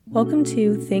Welcome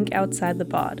to Think Outside the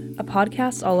Bod, a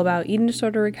podcast all about eating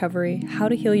disorder recovery, how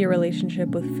to heal your relationship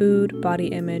with food, body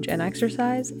image, and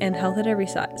exercise, and health at every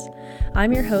size.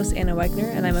 I'm your host, Anna Wegner,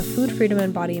 and I'm a food freedom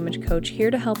and body image coach here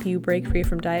to help you break free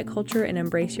from diet culture and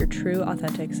embrace your true,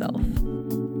 authentic self.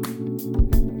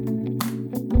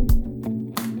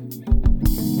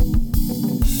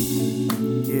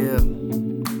 Yeah.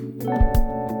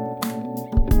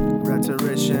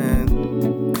 Rhetorician.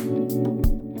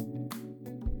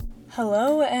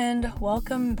 Hello and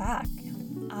welcome back.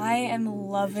 I am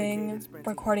loving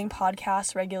recording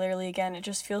podcasts regularly again. It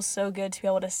just feels so good to be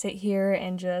able to sit here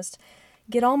and just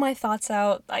get all my thoughts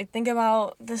out. I think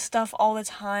about this stuff all the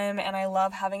time, and I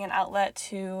love having an outlet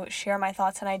to share my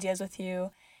thoughts and ideas with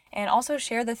you, and also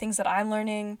share the things that I'm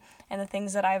learning and the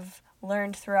things that I've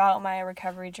learned throughout my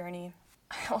recovery journey.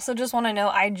 I also just want to know,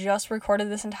 I just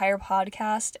recorded this entire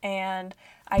podcast and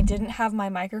I didn't have my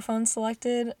microphone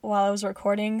selected while I was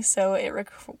recording, so it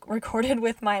recorded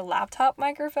with my laptop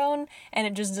microphone and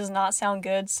it just does not sound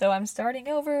good, so I'm starting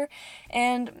over,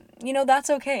 and that's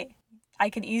okay. I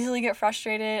could easily get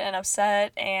frustrated and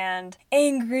upset and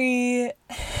angry,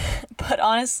 but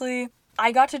honestly,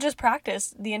 I got to just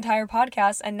practice the entire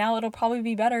podcast, and now it'll probably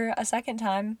be better a second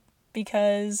time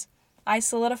because I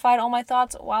solidified all my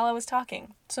thoughts while I was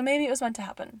talking, so maybe it was meant to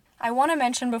happen. I want to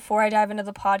mention before I dive into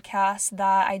the podcast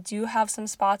that I do have some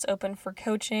spots open for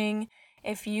coaching.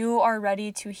 If you are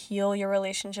ready to heal your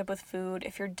relationship with food,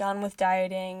 if you're done with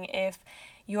dieting, if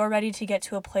you're ready to get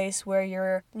to a place where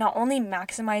you're not only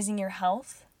maximizing your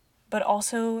health, but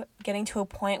also getting to a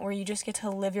point where you just get to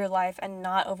live your life and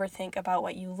not overthink about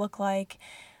what you look like,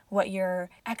 what your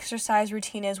exercise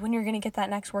routine is, when you're going to get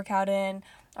that next workout in,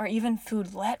 or even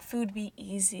food. Let food be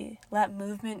easy. Let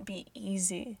movement be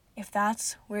easy. If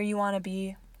that's where you want to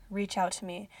be, reach out to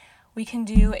me. We can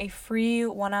do a free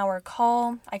 1-hour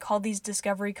call. I call these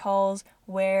discovery calls,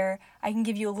 where I can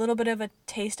give you a little bit of a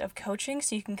taste of coaching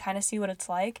so you can kind of see what it's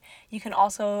like. You can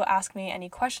also ask me any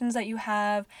questions that you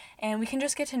have, and we can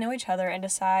just get to know each other and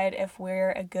decide if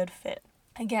we're a good fit.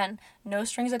 Again, no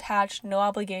strings attached, no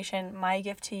obligation, my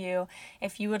gift to you.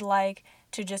 If you would like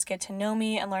to just get to know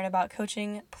me and learn about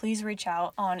coaching, please reach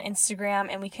out on Instagram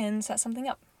and we can set something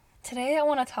up. Today I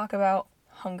want to talk about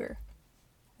hunger.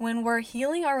 When we're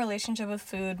healing our relationship with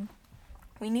food,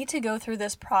 we need to go through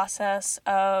this process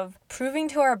of proving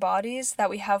to our bodies that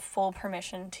we have full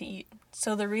permission to eat.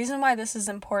 So the reason why this is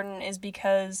important is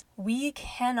because we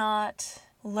cannot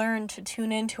learn to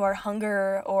tune into our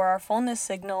hunger or our fullness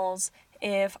signals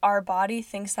if our body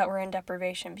thinks that we're in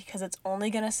deprivation, because it's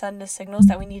only going to send us signals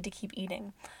that we need to keep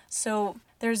eating. So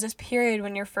there's this period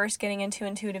when you're first getting into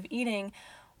intuitive eating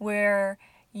where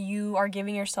you are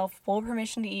giving yourself full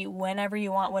permission to eat whenever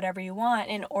you want, whatever you want,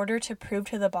 in order to prove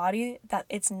to the body that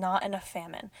it's not in a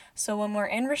famine. So when we're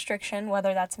in restriction,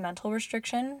 whether that's mental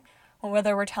restriction, or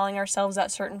whether we're telling ourselves that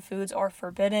certain foods are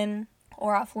forbidden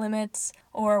or off limits,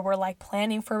 or we're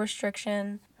planning for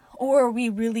restriction, or we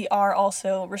really are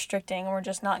also restricting and we're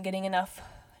just not getting enough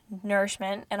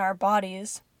nourishment in our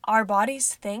bodies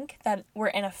think that we're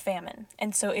in a famine.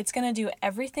 And so it's going to do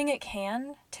everything it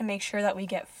can to make sure that we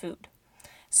get food.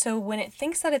 So when it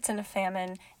thinks that it's in a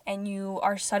famine and you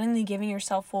are suddenly giving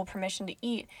yourself full permission to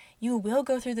eat, you will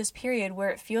go through this period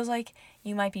where it feels like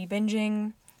you might be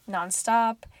binging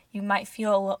nonstop. You might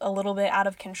feel a little bit out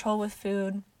of control with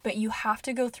food, but you have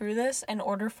to go through this in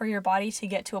order for your body to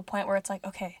get to a point where it's like,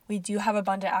 okay, we do have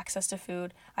abundant access to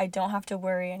food. I don't have to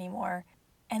worry anymore.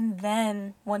 And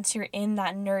then once you're in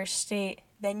that nourished state,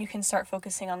 then you can start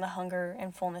focusing on the hunger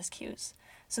and fullness cues.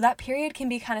 So that period can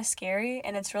be kind of scary,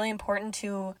 and it's really important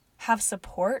to have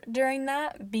support during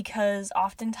that, because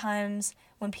oftentimes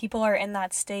when people are in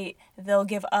that state, they'll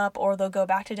give up or they'll go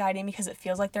back to dieting because it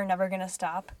feels like they're never going to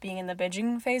stop being in the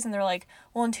binging phase, and they're like,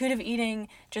 well, intuitive eating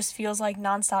just feels like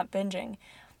nonstop binging.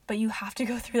 But you have to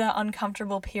go through that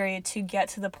uncomfortable period to get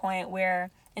to the point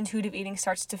where intuitive eating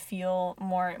starts to feel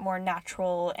more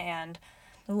natural and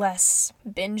less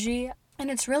bingy.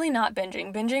 And it's really not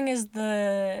binging. Binging is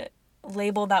the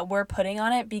label that we're putting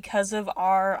on it because of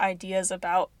our ideas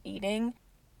about eating.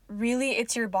 Really,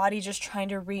 it's your body just trying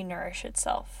to re-nourish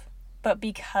itself. But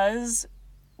because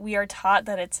we are taught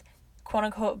that it's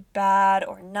quote-unquote bad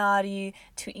or naughty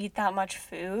to eat that much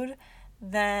food,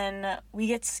 then we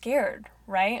get scared,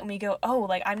 right? And we go, oh,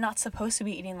 I'm not supposed to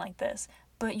be eating like this.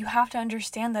 But you have to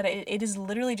understand that it is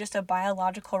literally just a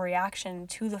biological reaction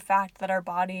to the fact that our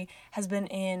body has been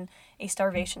in a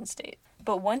starvation state.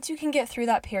 But once you can get through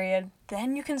that period,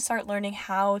 then you can start learning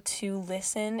how to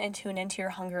listen and tune into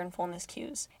your hunger and fullness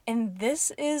cues. And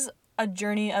this is a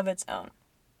journey of its own.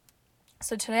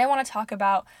 So today I want to talk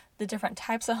about the different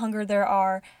types of hunger there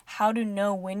are, how to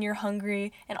know when you're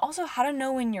hungry, and also how to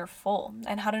know when you're full,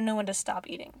 and how to know when to stop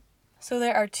eating. So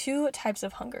there are two types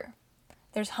of hunger.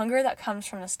 There's hunger that comes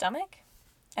from the stomach,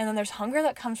 and then there's hunger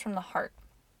that comes from the heart.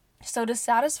 So to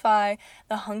satisfy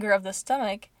the hunger of the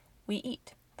stomach, we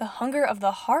eat. The hunger of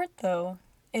the heart, though,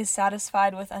 is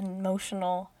satisfied with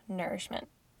emotional nourishment.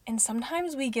 And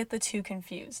sometimes we get the two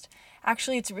confused.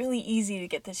 Actually, it's really easy to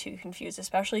get the two confused,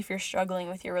 especially if you're struggling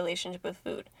with your relationship with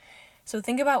food. So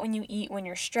think about when you eat when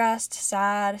you're stressed,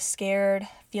 sad, scared,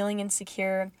 feeling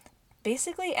insecure,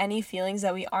 basically any feelings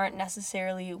that we aren't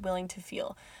necessarily willing to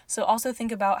feel. So also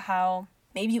think about how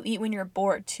maybe you eat when you're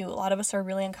bored too. A lot of us are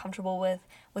really uncomfortable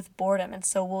with boredom, and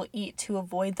so we'll eat to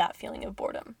avoid that feeling of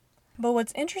boredom. But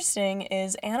what's interesting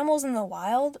is animals in the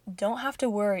wild don't have to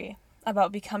worry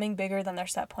about becoming bigger than their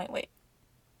set point weight.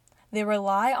 They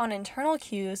rely on internal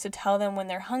cues to tell them when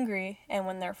they're hungry and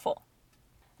when they're full.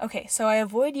 Okay, so I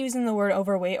avoid using the word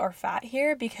overweight or fat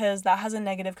here because that has a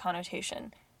negative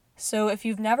connotation. So if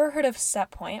you've never heard of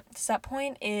set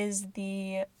point is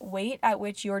the weight at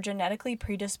which you're genetically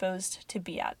predisposed to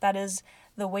be at. That is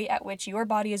the weight at which your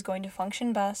body is going to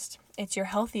function best. It's your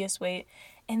healthiest weight,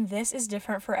 and this is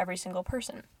different for every single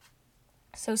person.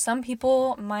 So some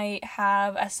people might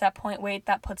have a set point weight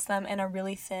that puts them in a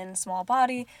really thin, small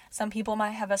body. Some people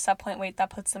might have a set point weight that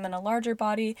puts them in a larger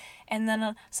body. And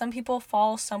then some people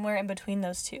fall somewhere in between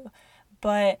those two.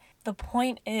 But the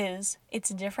point is, it's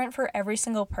different for every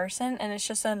single person, and it's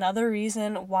just another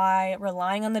reason why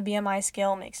relying on the BMI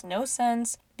scale makes no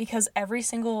sense, because every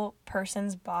single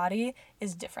person's body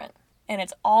is different, and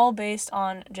it's all based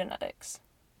on genetics.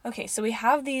 Okay, so we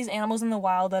have these animals in the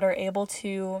wild that are able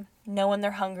to know when they're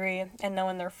hungry and know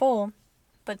when they're full,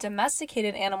 but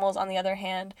domesticated animals, on the other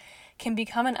hand, can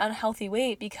become an unhealthy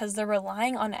weight because they're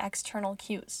relying on external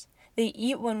cues. They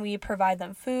eat when we provide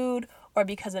them food, or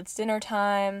because it's dinner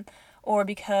time, or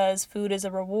because food is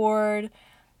a reward.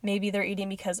 Maybe they're eating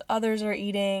because others are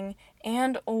eating,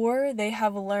 and or they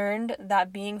have learned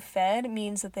that being fed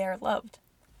means that they are loved.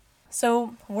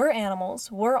 So we're animals.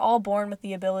 We're all born with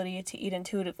the ability to eat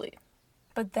intuitively.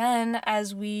 But then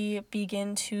as we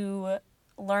begin to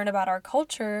learn about our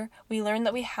culture, we learn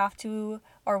that we have to,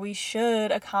 or we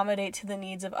should, accommodate to the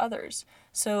needs of others.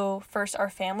 So first our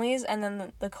families, and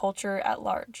then the culture at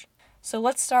large. So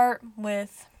let's start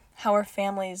with how our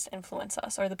families influence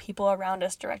us, or the people around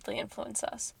us directly influence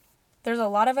us. There's a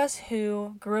lot of us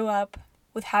who grew up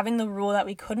with having the rule that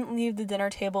we couldn't leave the dinner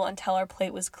table until our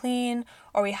plate was clean,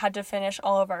 or we had to finish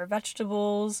all of our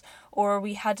vegetables, or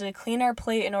we had to clean our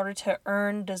plate in order to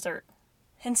earn dessert.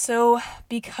 And so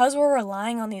because we're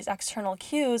relying on these external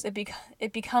cues,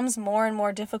 it becomes more and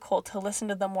more difficult to listen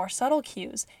to the more subtle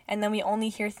cues, and then we only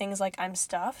hear things like I'm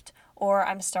stuffed or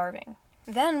I'm starving.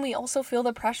 Then we also feel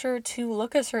the pressure to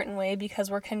look a certain way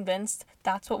because we're convinced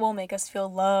that's what will make us feel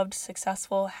loved,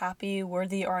 successful, happy,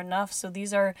 worthy, or enough. So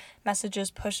these are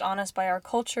messages pushed on us by our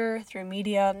culture, through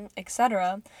media,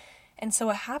 etc. And so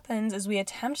what happens is we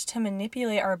attempt to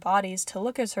manipulate our bodies to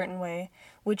look a certain way,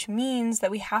 which means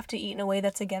that we have to eat in a way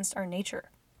that's against our nature.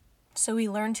 So we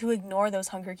learn to ignore those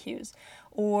hunger cues,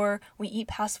 or we eat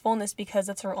past fullness because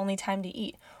it's our only time to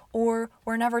eat, or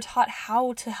we're never taught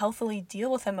how to healthily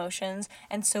deal with emotions,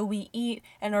 and so we eat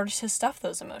in order to stuff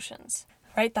those emotions,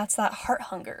 right? That's that heart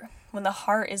hunger, when the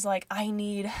heart is like, I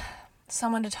need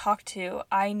someone to talk to,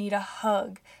 I need a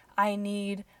hug, I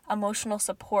need emotional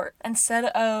support. Instead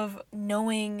of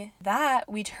knowing that,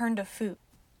 we turn to food.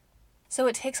 So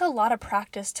it takes a lot of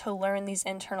practice to learn these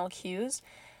internal cues,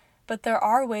 but there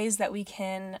are ways that we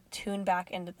can tune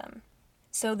back into them.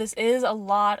 So this is a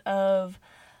lot of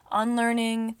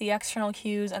unlearning the external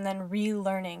cues and then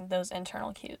relearning those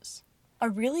internal cues. A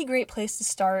really great place to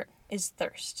start is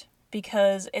thirst,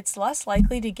 because it's less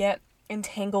likely to get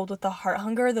entangled with the heart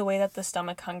hunger the way that the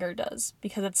stomach hunger does,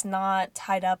 because it's not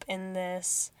tied up in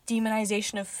this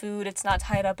demonization of food, it's not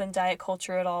tied up in diet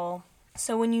culture at all.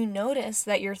 So when you notice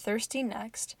that you're thirsty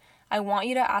next, I want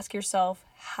you to ask yourself,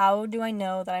 how do I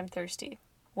know that I'm thirsty?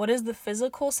 What is the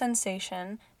physical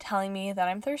sensation telling me that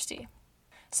I'm thirsty?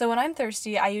 So when I'm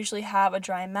thirsty, I usually have a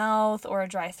dry mouth or a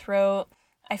dry throat.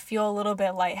 I feel a little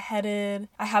bit lightheaded.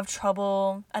 I have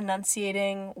trouble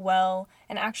enunciating well.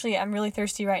 And actually, I'm really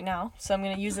thirsty right now, so I'm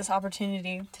going to use this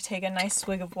opportunity to take a nice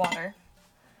swig of water.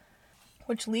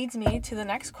 Which leads me to the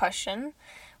next question,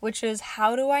 which is,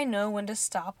 how do I know when to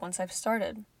stop once I've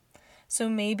started? So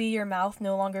maybe your mouth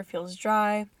no longer feels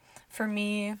dry. For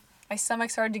me, my stomach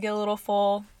started to get a little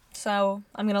full, so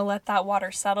I'm going to let that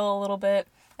water settle a little bit.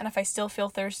 And if I still feel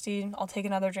thirsty, I'll take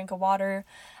another drink of water.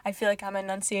 I feel like I'm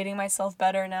enunciating myself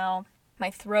better now. My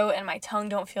throat and my tongue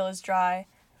don't feel as dry.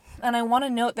 And I want to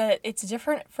note that it's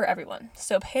different for everyone,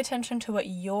 so pay attention to what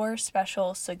your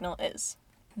special signal is.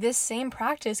 This same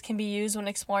practice can be used when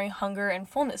exploring hunger and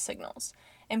fullness signals.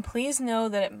 And please know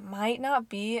that it might not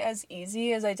be as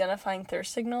easy as identifying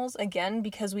thirst signals, again,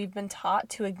 because we've been taught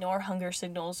to ignore hunger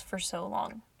signals for so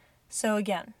long. So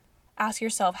again, ask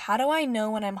yourself, how do I know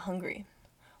when I'm hungry?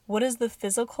 What is the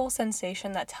physical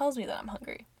sensation that tells me that I'm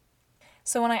hungry?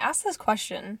 So when I ask this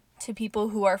question to people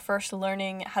who are first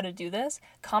learning how to do this,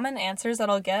 common answers that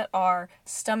I'll get are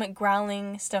stomach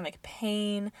growling, stomach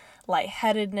pain,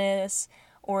 lightheadedness,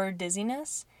 or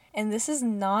dizziness. And this is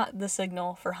not the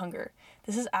signal for hunger.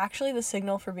 This is actually the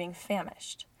signal for being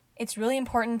famished. It's really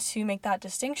important to make that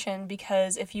distinction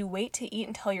because if you wait to eat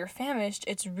until you're famished,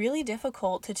 it's really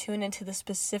difficult to tune into the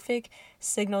specific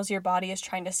signals your body is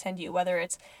trying to send you, whether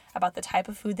it's about the type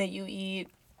of food that you eat,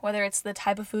 whether it's the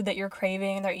type of food that you're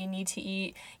craving, that you need to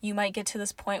eat. You might get to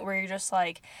this point where you're just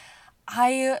like,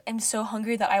 I am so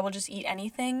hungry that I will just eat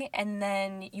anything, and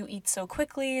then you eat so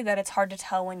quickly that it's hard to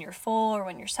tell when you're full or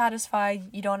when you're satisfied.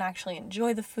 You don't actually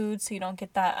enjoy the food, so you don't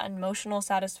get that emotional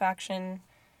satisfaction.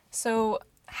 So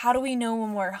how do we know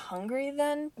when we're hungry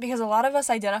then? Because a lot of us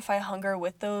identify hunger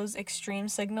with those extreme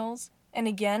signals. And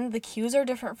again, the cues are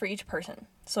different for each person.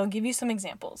 So I'll give you some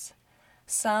examples.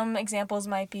 Some examples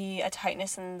might be a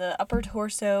tightness in the upper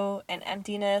torso, an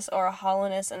emptiness or a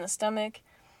hollowness in the stomach,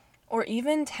 or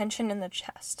even tension in the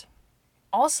chest.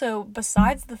 Also,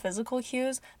 besides the physical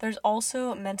cues, there's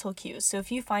also mental cues. So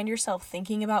if you find yourself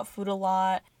thinking about food a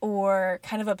lot or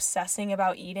kind of obsessing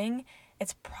about eating,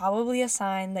 it's probably a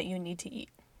sign that you need to eat.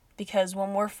 Because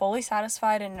when we're fully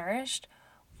satisfied and nourished,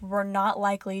 we're not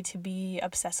likely to be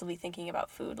obsessively thinking about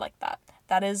food like that.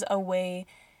 That is a way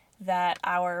that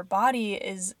our body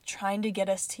is trying to get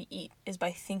us to eat, is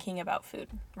by thinking about food,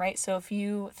 right? So if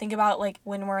you think about like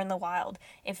when we're in the wild,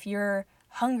 if you're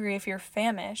hungry, if you're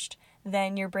famished,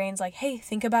 then your brain's like, hey,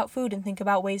 think about food and think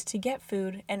about ways to get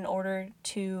food in order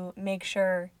to make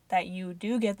sure that you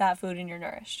do get that food and you're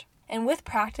nourished. And with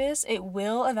practice, it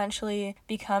will eventually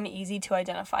become easy to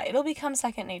identify. It'll become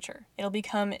second nature. It'll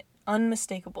become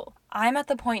unmistakable. I'm at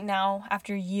the point now,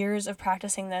 after years of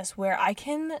practicing this, where I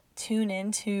can tune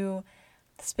into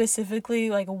specifically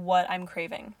like what I'm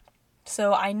craving.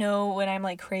 So I know when I'm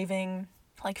like craving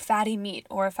like fatty meat,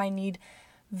 or if I need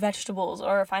vegetables,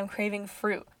 or if I'm craving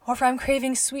fruit, or if I'm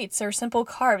craving sweets or simple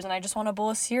carbs and I just want a bowl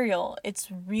of cereal. It's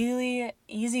really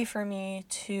easy for me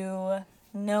to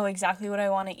know exactly what I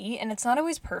want to eat, and it's not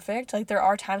always perfect. Like there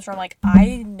are times where I'm like,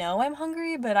 I know I'm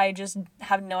hungry, but I just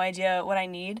have no idea what I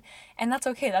need, and that's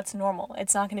okay. That's normal.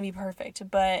 It's not going to be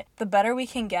perfect, but the better we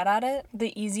can get at it,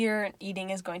 the easier eating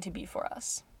is going to be for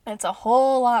us. And it's a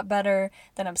whole lot better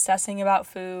than obsessing about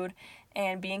food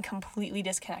and being completely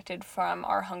disconnected from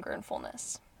our hunger and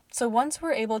fullness. So once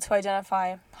we're able to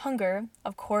identify hunger,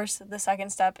 of course, the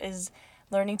second step is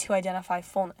learning to identify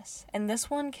fullness, and this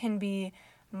one can be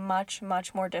much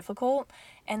more difficult,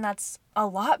 and that's a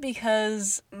lot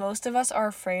because most of us are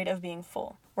afraid of being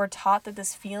full. We're taught that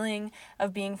this feeling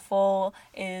of being full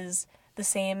is the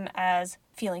same as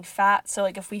feeling fat. So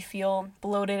like if we feel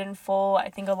bloated and full, I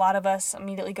think a lot of us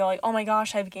immediately go like, oh my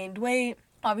gosh, I've gained weight.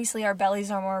 Obviously our bellies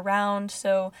are more round,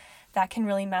 so that can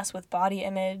really mess with body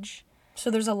image. So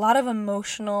there's a lot of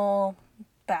emotional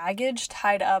baggage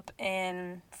tied up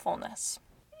in fullness.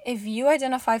 If you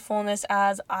identify fullness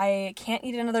as I can't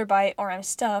eat another bite or I'm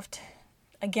stuffed,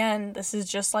 again, this is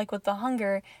just like with the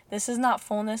hunger. This is not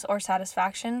fullness or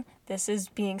satisfaction. This is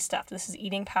being stuffed. This is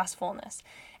eating past fullness.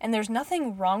 And there's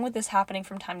nothing wrong with this happening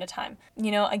from time to time.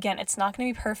 You know, again, it's not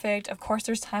going to be perfect. Of course,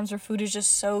 there's times where food is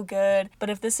just so good.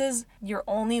 But if this is your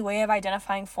only way of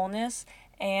identifying fullness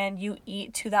and you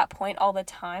eat to that point all the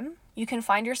time, you can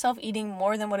find yourself eating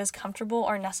more than what is comfortable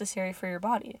or necessary for your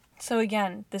body. So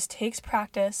again, this takes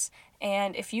practice,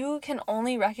 and if you can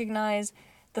only recognize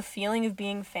the feeling of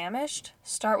being famished,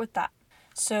 start with that.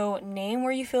 So name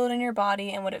where you feel it in your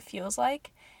body and what it feels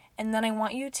like, and then I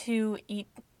want you to eat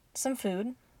some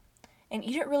food and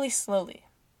eat it really slowly.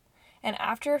 And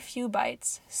after a few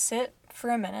bites, sit for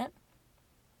a minute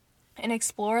and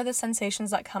explore the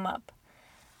sensations that come up.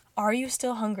 Are you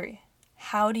still hungry?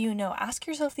 How do you know? Ask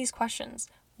yourself these questions.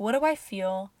 What do I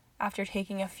feel after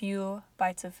taking a few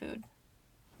bites of food?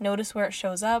 Notice where it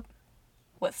shows up,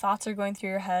 what thoughts are going through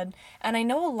your head. And I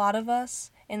know a lot of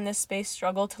us in this space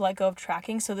struggle to let go of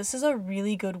tracking, so this is a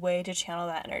really good way to channel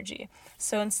that energy.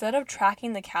 So instead of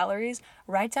tracking the calories,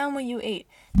 write down what you ate.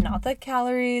 Not the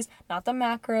calories, not the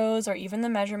macros, or even the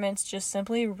measurements, just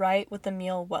simply write what the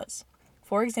meal was.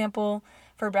 For example,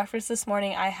 for breakfast this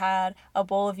morning, I had a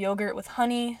bowl of yogurt with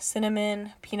honey,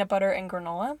 cinnamon, peanut butter, and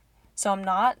granola. So I'm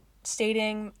not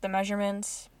stating the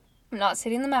measurements. I'm not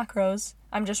stating the macros.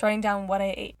 I'm just writing down what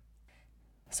I ate.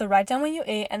 So write down what you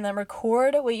ate and then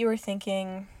record what you were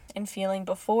thinking and feeling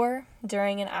before,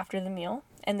 during, and after the meal.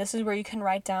 And this is where you can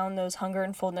write down those hunger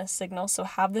and fullness signals. So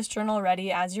have this journal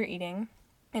ready as you're eating.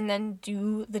 And then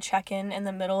do the check-in in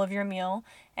the middle of your meal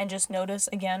and just notice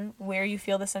again where you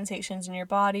feel the sensations in your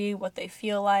body, what they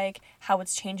feel like, how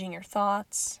it's changing your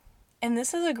thoughts. And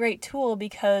this is a great tool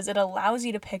because it allows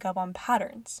you to pick up on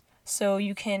patterns. So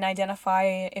you can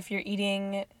identify if you're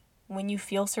eating when you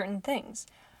feel certain things.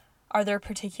 Are there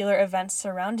particular events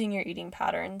surrounding your eating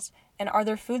patterns? And are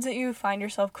there foods that you find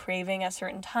yourself craving at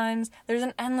certain times? There's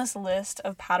an endless list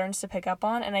of patterns to pick up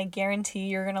on, and I guarantee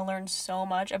you're going to learn so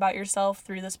much about yourself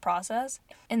through this process.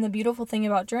 And the beautiful thing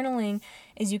about journaling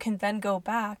is you can then go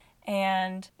back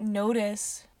and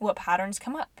notice what patterns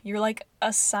come up. You're like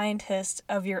a scientist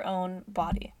of your own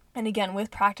body. And again,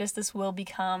 with practice, this will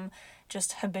become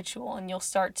just habitual, and you'll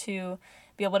start to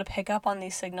be able to pick up on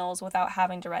these signals without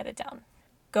having to write it down.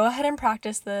 Go ahead and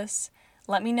practice this.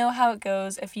 Let me know how it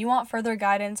goes. If you want further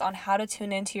guidance on how to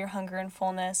tune into your hunger and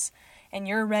fullness, and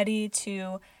you're ready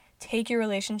to take your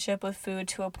relationship with food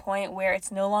to a point where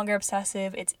it's no longer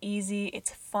obsessive, it's easy,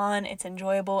 it's fun, it's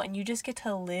enjoyable, and you just get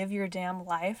to live your damn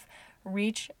life,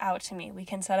 reach out to me. We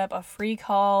can set up a free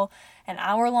call, an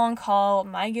hour-long call,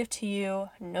 my gift to you,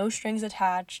 no strings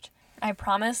attached. I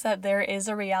promise that there is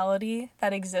a reality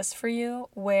that exists for you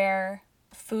where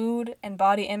food and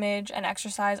body image and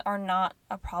exercise are not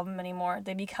a problem anymore.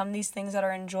 They become these things that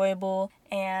are enjoyable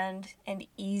and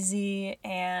easy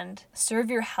and serve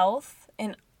your health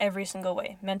in every single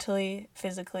way, mentally,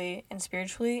 physically, and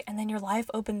spiritually. And then your life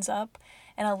opens up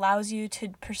and allows you to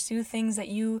pursue things that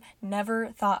you never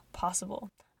thought possible.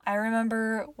 I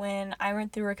remember when I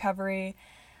went through recovery,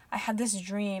 I had this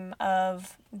dream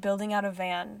of building out a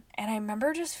van, and I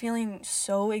remember just feeling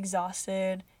so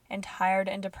exhausted and tired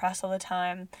and depressed all the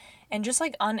time, and just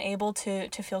like unable to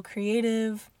feel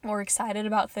creative or excited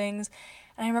about things.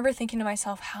 And I remember thinking to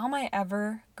myself, how am I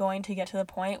ever going to get to the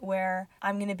point where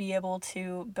I'm going to be able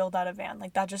to build out a van?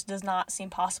 Like, that just does not seem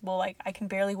possible. Like, I can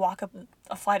barely walk up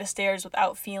a flight of stairs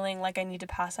without feeling like I need to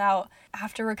pass out.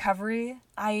 After recovery,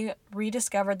 I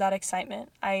rediscovered that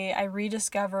excitement. I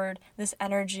rediscovered this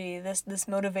energy, this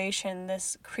motivation,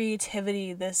 this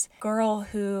creativity, this girl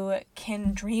who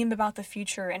can dream about the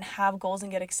future and have goals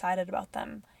and get excited about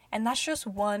them. And that's just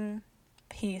one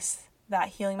piece that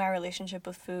healing my relationship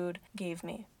with food gave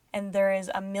me. And there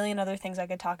is a million other things I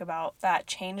could talk about that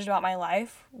changed about my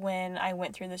life when I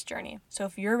went through this journey. So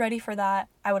if you're ready for that,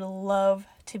 I would love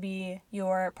to be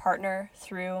your partner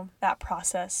through that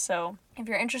process. So if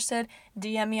you're interested,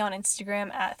 DM me on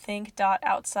Instagram at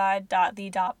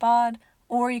think.outside.the.bod,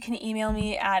 or you can email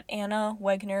me at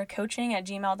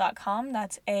annawegnercoaching@gmail.com.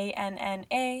 That's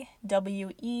ANNAWEGNER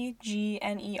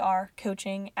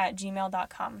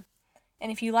coaching@gmail.com.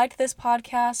 And if you liked this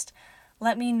podcast,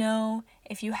 let me know.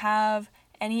 If you have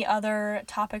any other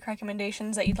topic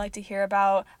recommendations that you'd like to hear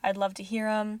about, I'd love to hear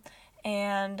them.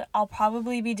 And I'll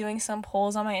probably be doing some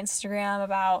polls on my Instagram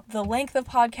about the length of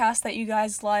podcasts that you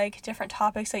guys like, different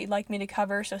topics that you'd like me to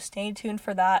cover, so stay tuned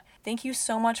for that. Thank you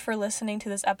so much for listening to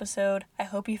this episode. I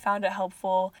hope you found it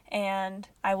helpful, and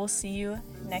I will see you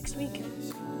next week.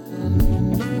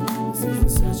 This is the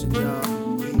session,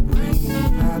 y'all. We bring you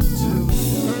back to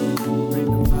bring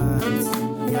the vibes.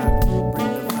 Yeah,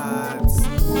 bring the vibes.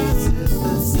 This is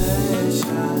the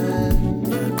session.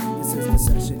 Yeah, this is the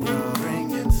session, y'all.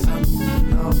 Bringing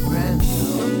something all brand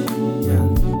new. Yeah,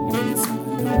 bringing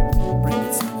something new.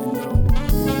 Bringing something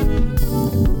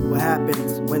new. What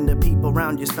happens when the people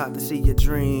around you start to see your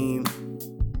dream?